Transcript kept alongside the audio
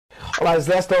Right,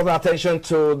 let's turn our attention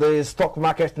to the stock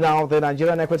market now. The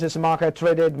Nigerian equities market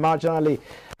traded marginally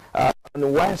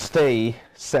on Wednesday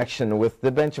section, with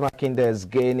the benchmark index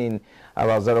gaining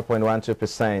about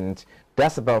 0.12%.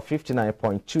 That's about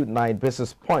 59.29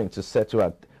 basis points to settle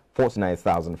at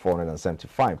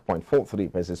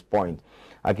 49,475.43 basis points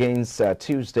against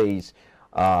Tuesday's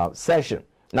session.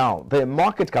 Now, the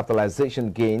market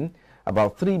capitalization gained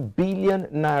about 3 billion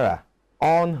naira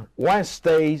on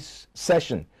Wednesday's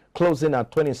session, closing at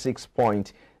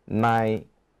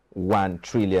 26.91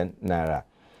 trillion naira.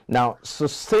 Now,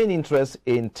 sustained interest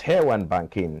in Tier 1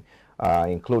 banking,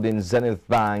 including Zenith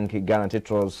Bank, Guarantee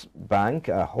Trust Bank,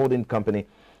 holding company,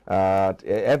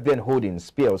 FBN Holdings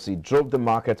PLC, drove the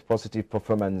market positive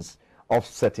performance,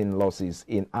 offsetting losses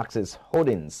in Access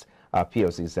Holdings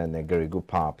PLCs and Gerigu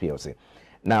Power PLC.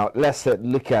 Now, let's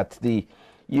look at the.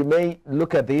 You may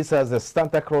look at this as a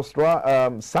Santa Claus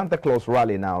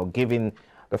rally now, given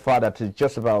the fact that it's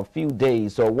just about a few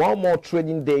days or one more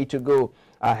trading day to go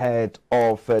ahead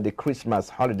of the Christmas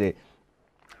holiday.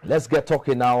 Let's get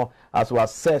talking now as we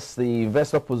assess the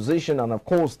investor position and, of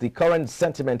course, the current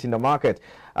sentiment in the market.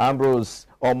 Ambrose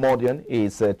Omodian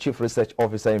is Chief Research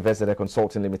Officer, Investor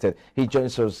Consulting Limited. He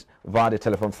joins us via the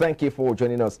telephone. Thank you for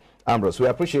joining us, Ambrose. We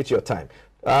appreciate your time.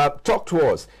 Talk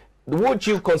to us. Would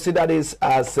you consider this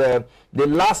as the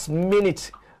last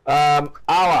minute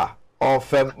hour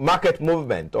of market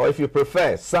movement, or if you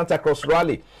prefer, Santa Claus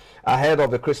rally ahead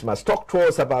of the Christmas? Talk to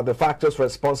us about the factors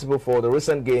responsible for the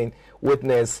recent gain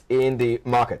witnessed in the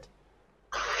market.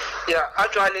 Yeah,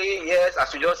 actually, yes,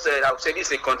 as you just said, I would say this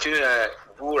is a continued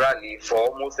bull rally for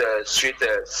almost straight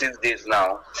 6 days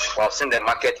now. We've seen the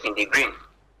market in the green.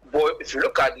 But if you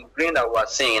look at the green that we are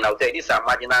seeing, I would say this is a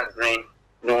marginal green,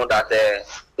 that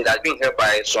it has been held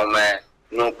by some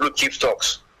blue chip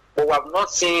stocks. But we have not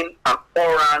seen an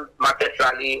all-round market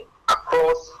rally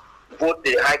across both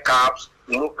the high caps,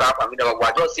 low cap, and medium. We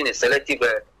are just seeing a selective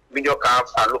medium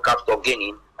caps and low cap stock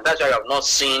gaining, and that's why we have not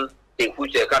seen a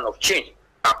huge kind of change.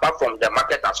 Apart from the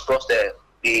market has crossed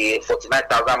the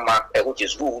 49,000 mark, which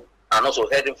is good, and also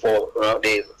heading for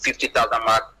the 50,000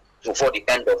 mark before the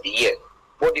end of the year.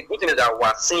 But the good thing is that we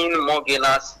are seeing more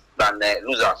gainers than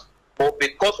losers. But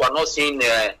because we are not seeing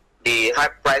the high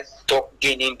price stock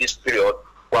gaining this period,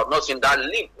 we have not seen that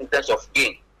leap in terms of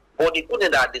gain. But the good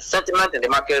thing is that the sentiment in the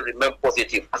market remains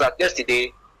positive. As of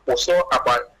yesterday, we saw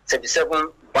about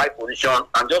 77 buy position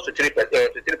and just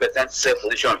 3% sell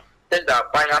position. That's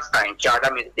that buyers are in charge.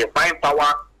 That means the buying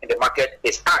power in the market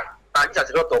is high. And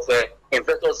there's a lot of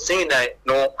investors seeing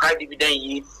high dividend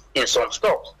yields in some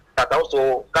stocks. That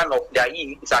also kind of their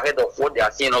yield is ahead of what they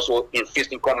are seeing also in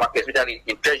fixed income markets, especially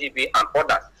in Treasury and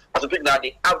others. As of now,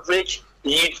 the average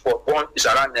yield for bond is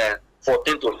around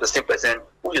 14 to 16%,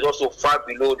 which is also far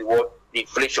below the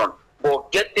inflation.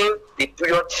 But getting the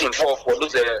period involved for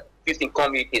those fixed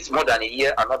income yield is more than a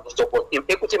year and not stop. But in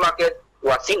equity market,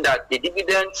 we are seeing that the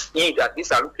dividend yield that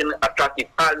these are looking attractive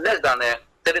are less than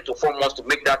 30 to 4 months to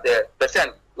make that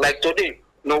percent. Like today,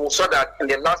 we saw that in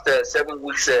the last 7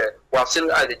 weeks, we have seen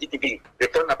the GDP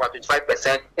return about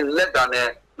 25% in less than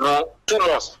 2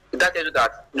 months. That tells you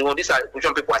that these are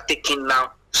position people are taking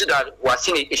now, so that we are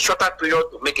seeing a shorter period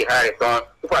to make a higher return.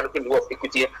 People are looking at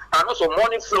equity, and also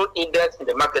money flow index in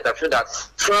the market have shown that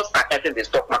funds are entering the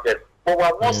stock market. But we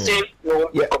have not seen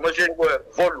commercial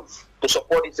volume to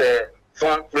support this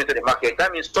fund flow into the market.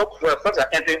 That means funds are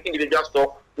entering individual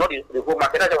stock, not the whole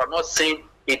market. That's why we are not seeing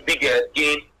a big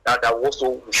gain that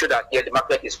also show that the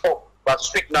market is up. But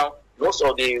speak now, most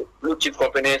of the blue chip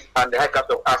companies and the high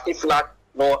capital are still flat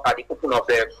at the open of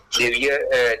the year,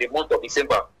 the month of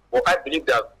December. But I believe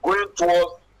that going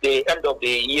towards the end of the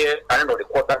year and end of the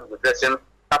quarter regression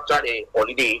after the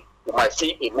holiday, we might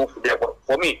see a move there. But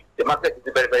for me, the market is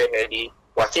very, very healthy.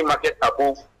 We are seeing market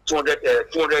above 200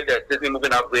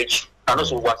 moving average, and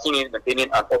also we are seeing it maintaining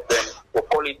an uptrend. We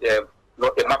call it a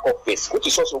markup phase, which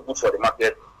is also good for the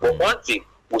market. But one thing,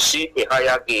 we see a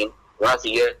higher gain once a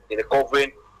year. The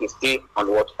recovery is still on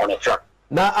a track.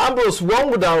 Now, Ambrose, one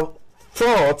would have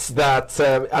thought that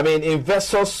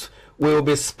investors will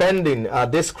be spending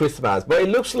this Christmas, but it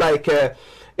looks like the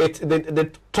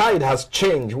tide has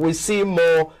changed. We see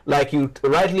more, like you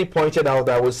rightly pointed out,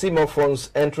 that we see more funds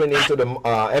entering into the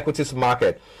equities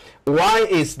market. Why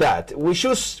is that? We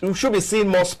should be seeing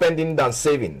more spending than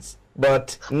savings,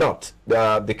 but not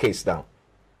the case now.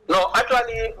 No,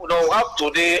 actually, we have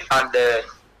today and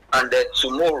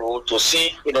tomorrow to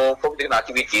see public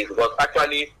activities, because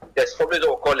actually there's probably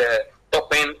what we call a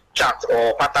topping chart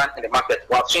or pattern in the market.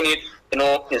 We have seen it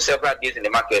in several days in the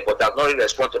market, but has not really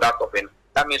responded to that topping.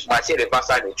 That means we might see a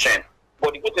reversal in the trend.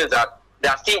 But the good thing is that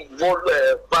there are still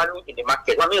value in the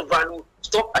market. I mean, value,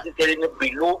 stock are still trading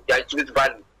below their intrinsic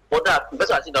value. But that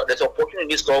investors are seeing that there's opportunity in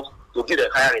these stocks to give a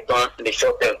higher return in the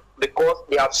short term because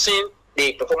they have seen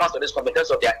the performance of this company in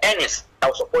terms of their earnings that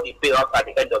will support the payout at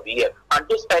the end of the year. And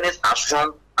those earnings are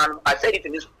strong. And I said it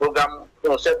in this program,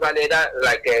 several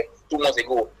like 2 months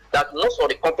ago, that most of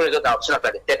the companies that I've seen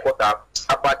after the third quarter,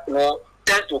 about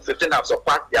 10 to 15 have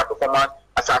surpassed their performance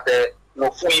as at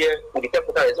full year with the third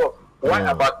quarter result. While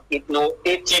about 80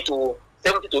 to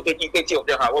 70 to 80 of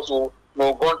them have also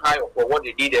gone high for what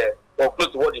they did or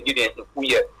close to what they did in full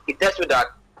year. It tells you that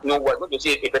we're going to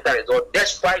see a better result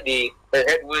despite the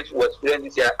headwinds we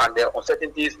experienced this year and the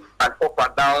uncertainties and up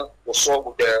and down we saw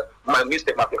with the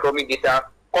macroeconomic data.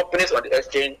 Companies on the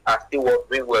exchange are still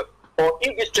doing well. Or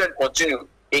if this trend continues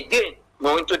again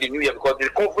into the new year because the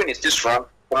recovery is still strong,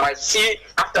 we might see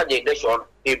after the election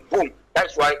a boom.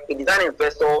 That's why a design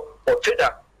investor or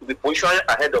trader will be positioned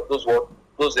ahead of those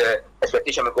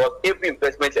expectations because every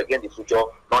investment again in the future,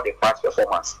 not the past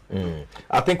performance.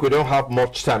 I think we don't have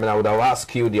much time, and I would have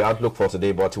asked you the outlook for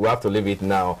today, but we have to leave it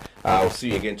now. I'll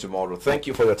see you again tomorrow. Thank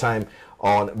you for your time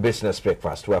on Business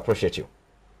Breakfast. We appreciate you.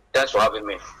 Thanks for having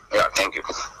me. Yeah, thank you.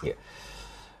 Yeah.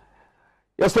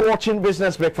 You're still watching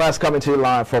Business Breakfast coming to you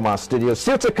live from our studio.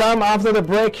 Still to come after the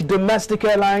break, domestic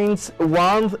airlines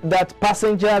warned that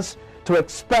passengers to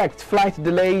expect flight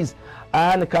delays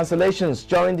and cancellations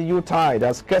during the Yuletide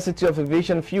as scarcity of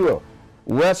aviation fuel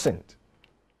worsened.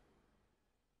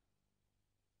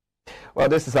 Well,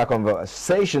 this is our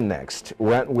conversation next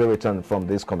when we return from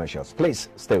these commercials. Please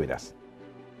stay with us.